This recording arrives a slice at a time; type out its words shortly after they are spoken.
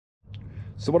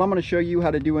So what I'm going to show you how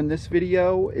to do in this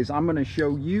video is I'm going to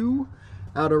show you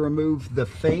how to remove the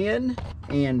fan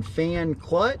and fan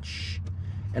clutch,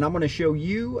 and I'm going to show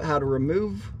you how to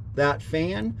remove that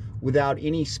fan without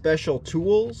any special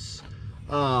tools.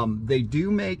 They do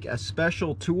make a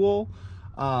special tool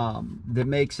that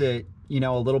makes it, you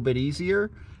know, a little bit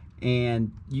easier,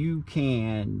 and you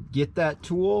can get that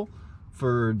tool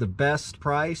for the best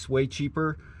price, way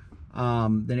cheaper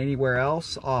than anywhere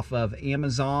else, off of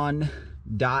Amazon.com,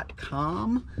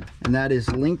 and that is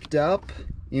linked up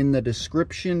in the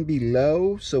description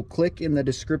below. So click in the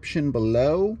description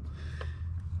below.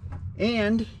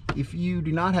 And if you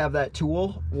do not have that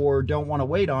tool or don't want to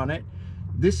wait on it,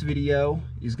 this video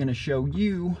is going to show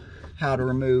you how to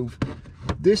remove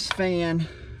this fan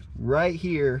right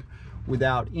here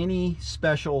without any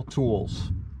special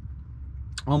tools.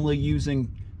 Only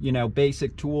using, you know,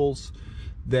 basic tools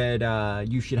that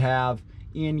you should have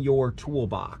in your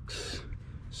toolbox.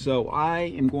 So I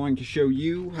am going to show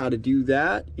you how to do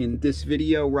that in this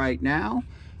video right now.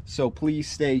 So please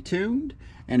stay tuned.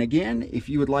 And again, if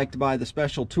you would like to buy the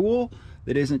special tool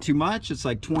that isn't too much, it's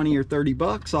like 20 or 30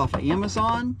 bucks off of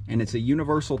Amazon, and it's a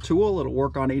universal tool, it'll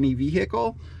work on any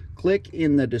vehicle, click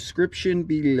in the description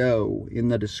below,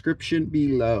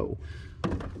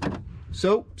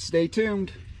 So stay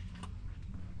tuned.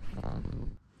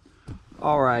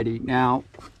 Alrighty, now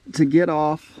to get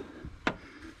off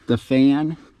the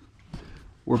fan,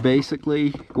 we're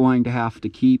basically going to have to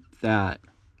keep that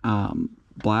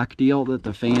black deal that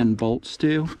the fan bolts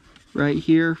to right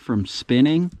here from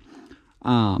spinning,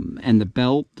 and the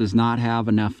belt does not have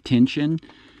enough tension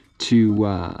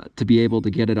to be able to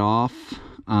get it off.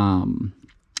 You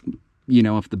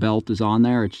know, if the belt is on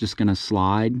there, it's just going to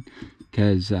slide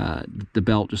because the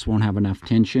belt just won't have enough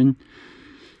tension.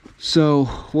 So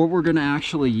what we're going to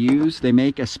actually use, they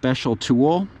make a special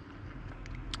tool,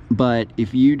 but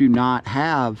if you do not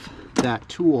have that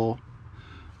tool,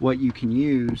 what you can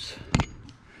use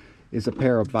is a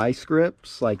pair of vice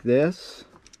grips like this,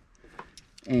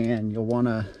 and you'll want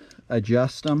to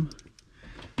adjust them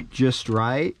just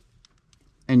right,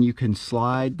 and you can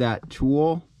slide that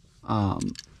tool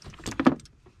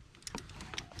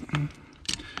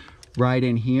right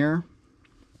in here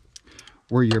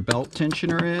where your belt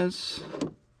tensioner is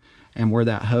and where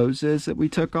that hose is that we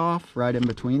took off, right in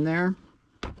between there.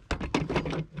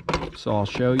 So I'll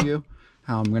show you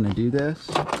how I'm going to do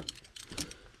this.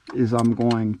 Is I'm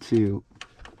going to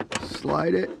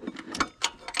slide it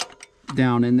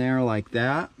down in there like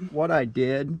that. What I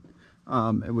did,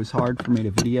 it was hard for me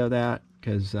to video that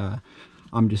because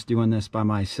I'm just doing this by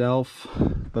myself,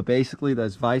 but basically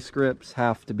those vice grips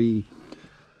have to be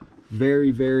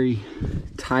very, very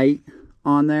tight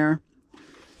on there,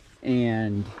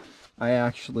 and I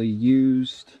actually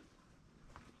used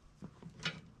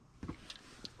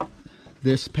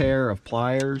this pair of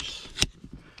pliers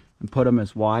and put them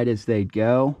as wide as they'd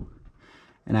go,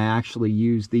 and I actually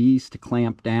used these to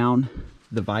clamp down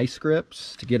the vice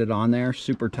grips to get it on there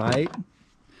super tight.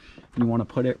 You want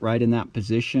to put it right in that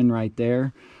position right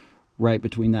there, right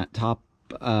between that top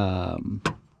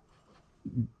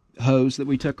hose that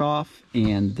we took off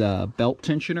and the belt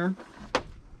tensioner.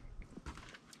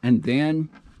 And then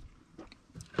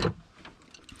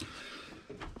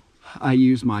I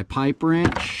used my pipe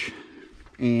wrench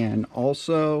and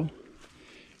also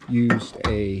used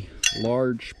a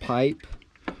large pipe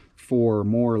for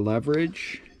more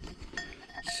leverage.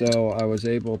 So I was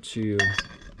able to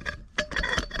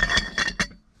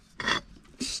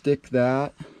stick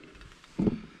that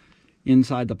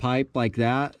inside the pipe like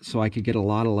that so I could get a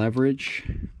lot of leverage.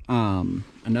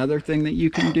 Another thing that you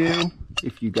can do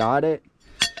if you got it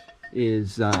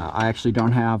is I actually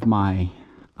don't have my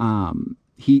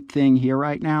heat thing here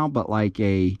right now, but like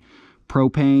a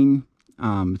propane,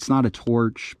 it's not a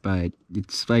torch, but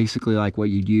it's basically like what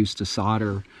you'd use to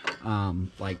solder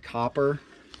like copper,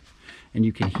 and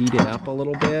you can heat it up a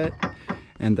little bit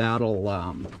and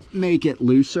that'll make it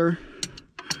looser.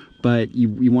 But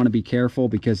you want to be careful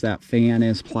because that fan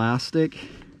is plastic.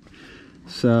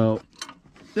 So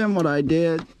then what I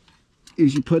did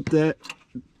is you put that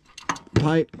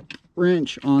pipe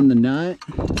wrench on the nut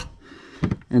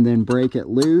and then break it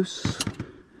loose,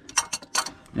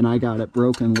 and I got it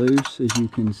broken loose, as you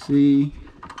can see,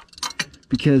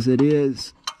 because it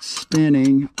is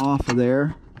spinning off of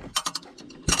there.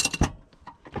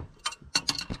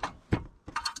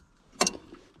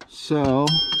 So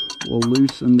we'll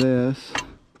loosen this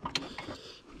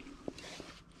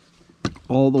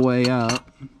all the way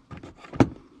up.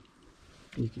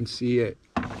 You can see it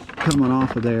coming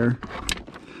off of there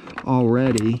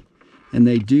already. And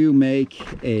they do make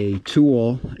a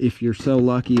tool, if you're so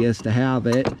lucky as to have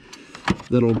it,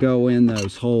 that'll go in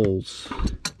those holes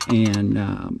and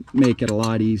make it a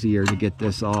lot easier to get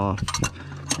this off.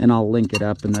 And I'll link it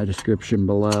up in the description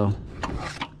below.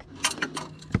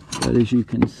 But as you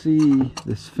can see,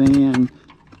 this fan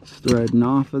is threading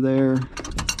off of there.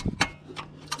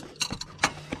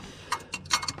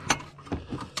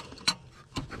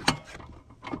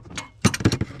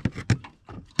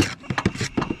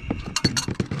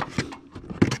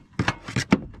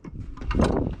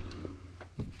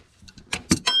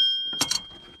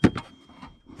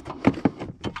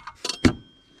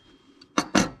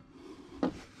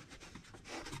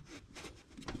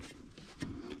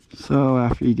 So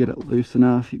after you get it loose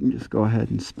enough, you can just go ahead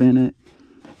and spin it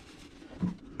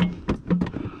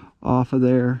off of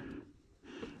there.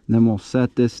 And then we'll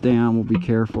set this down. We'll be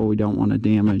careful. We don't want to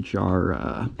damage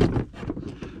our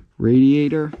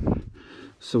radiator.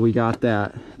 So we got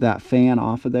that fan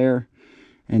off of there.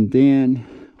 And then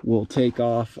we'll take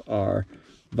off our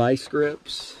vice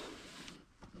grips.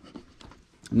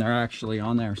 And they're actually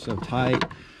on there so tight.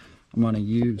 I'm going to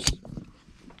use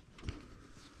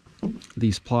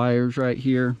these pliers right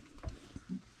here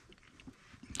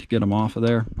to get them off of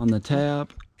there on the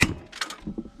tab.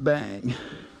 Bang.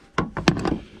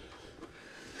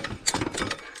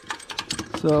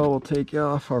 So we'll take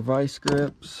off our vice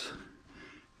grips.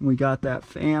 And we got that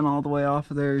fan all the way off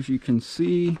of there, as you can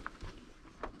see.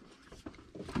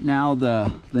 Now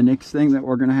the next thing that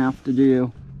we're going to have to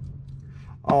do.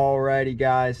 Alrighty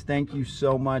guys, thank you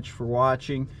so much for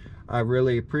watching. I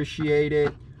really appreciate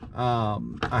it.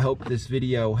 I hope this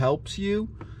video helps you.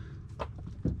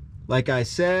 Like I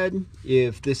said,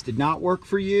 if this did not work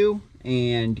for you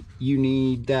and you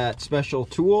need that special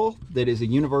tool that is a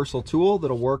universal tool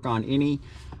that'll work on any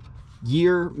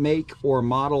year, make, or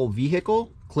model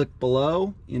vehicle, click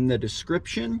below in the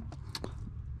description.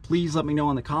 Please let me know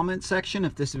in the comment section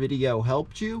if this video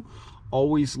helped you.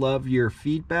 Always love your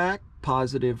feedback,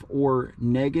 positive or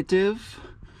negative.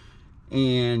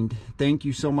 And thank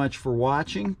you so much for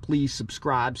watching. Please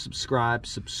subscribe.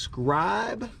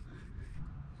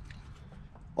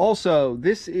 Also,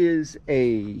 this is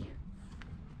a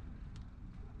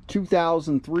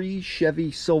 2003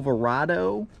 Chevy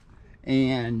Silverado,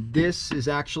 and this is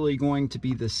actually going to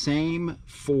be the same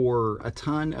for a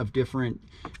ton of different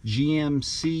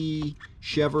GMC,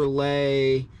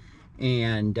 Chevrolet,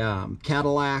 and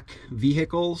Cadillac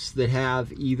vehicles that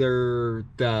have either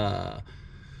the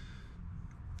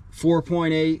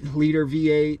 4.8 liter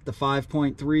V8, the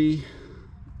 5.3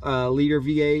 liter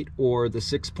V8, or the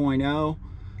 6.0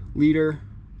 liter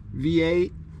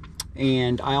V8.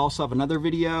 And I also have another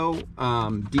video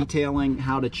detailing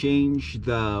how to change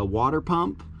the water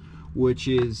pump, which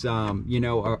is you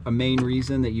know, a main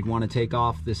reason that you'd want to take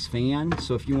off this fan.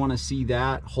 So if you want to see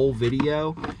that whole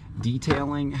video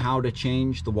detailing how to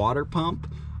change the water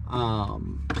pump,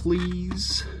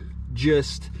 please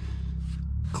just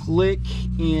click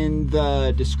in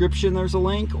the description. There's a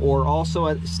link, or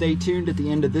also stay tuned at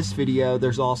the end of this video.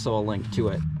 There's also a link to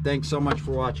it. Thanks so much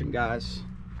for watching, guys,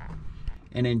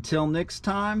 and until next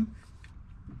time,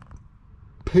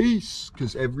 peace.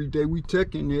 Because every day we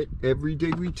teching it, every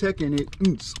day we teching it.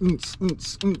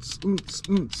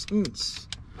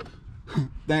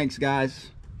 Thanks,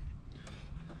 guys.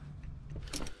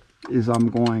 I'm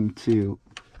going to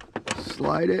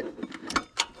slide it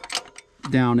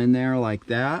down in there like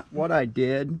that. What I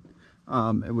did,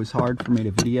 it was hard for me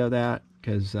to video that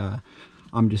because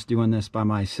I'm just doing this by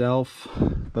myself,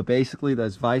 but basically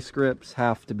those vice grips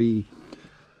have to be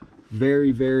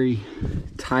very, very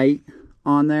tight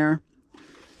on there,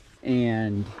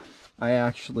 and I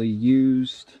actually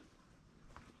used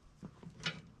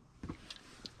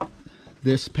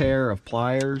this pair of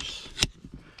pliers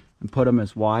and put them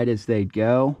as wide as they'd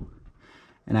go,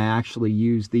 and I actually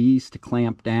used these to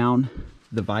clamp down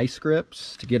the vice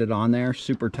grips to get it on there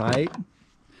super tight.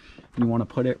 You want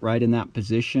to put it right in that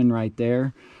position right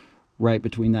there, right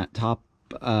between that top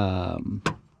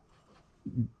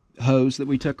hose that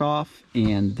we took off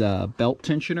and the belt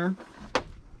tensioner.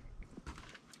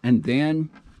 And then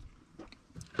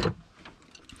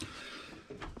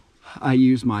I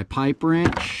used my pipe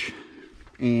wrench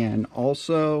and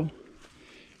also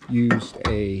used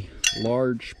a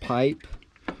large pipe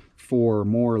for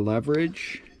more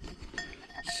leverage.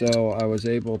 So I was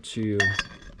able to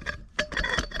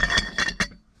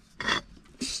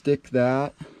stick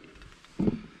that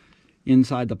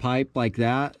inside the pipe like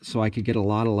that so I could get a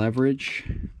lot of leverage.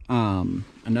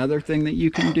 Another thing that you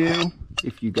can do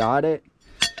if you got it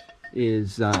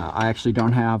is I actually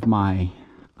don't have my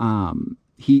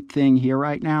heat thing here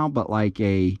right now, but like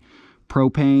a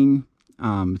propane.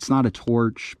 It's not a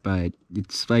torch, but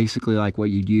it's basically like what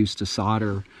you'd use to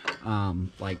solder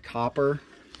like copper,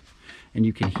 and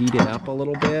you can heat it up a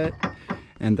little bit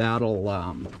and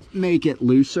that'll make it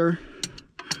looser.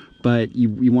 But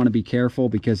you want to be careful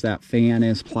because that fan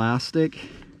is plastic.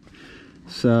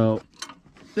 So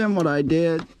then what I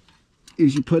did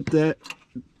is you put that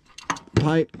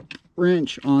pipe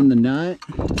wrench on the nut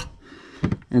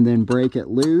and then break it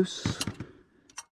loose.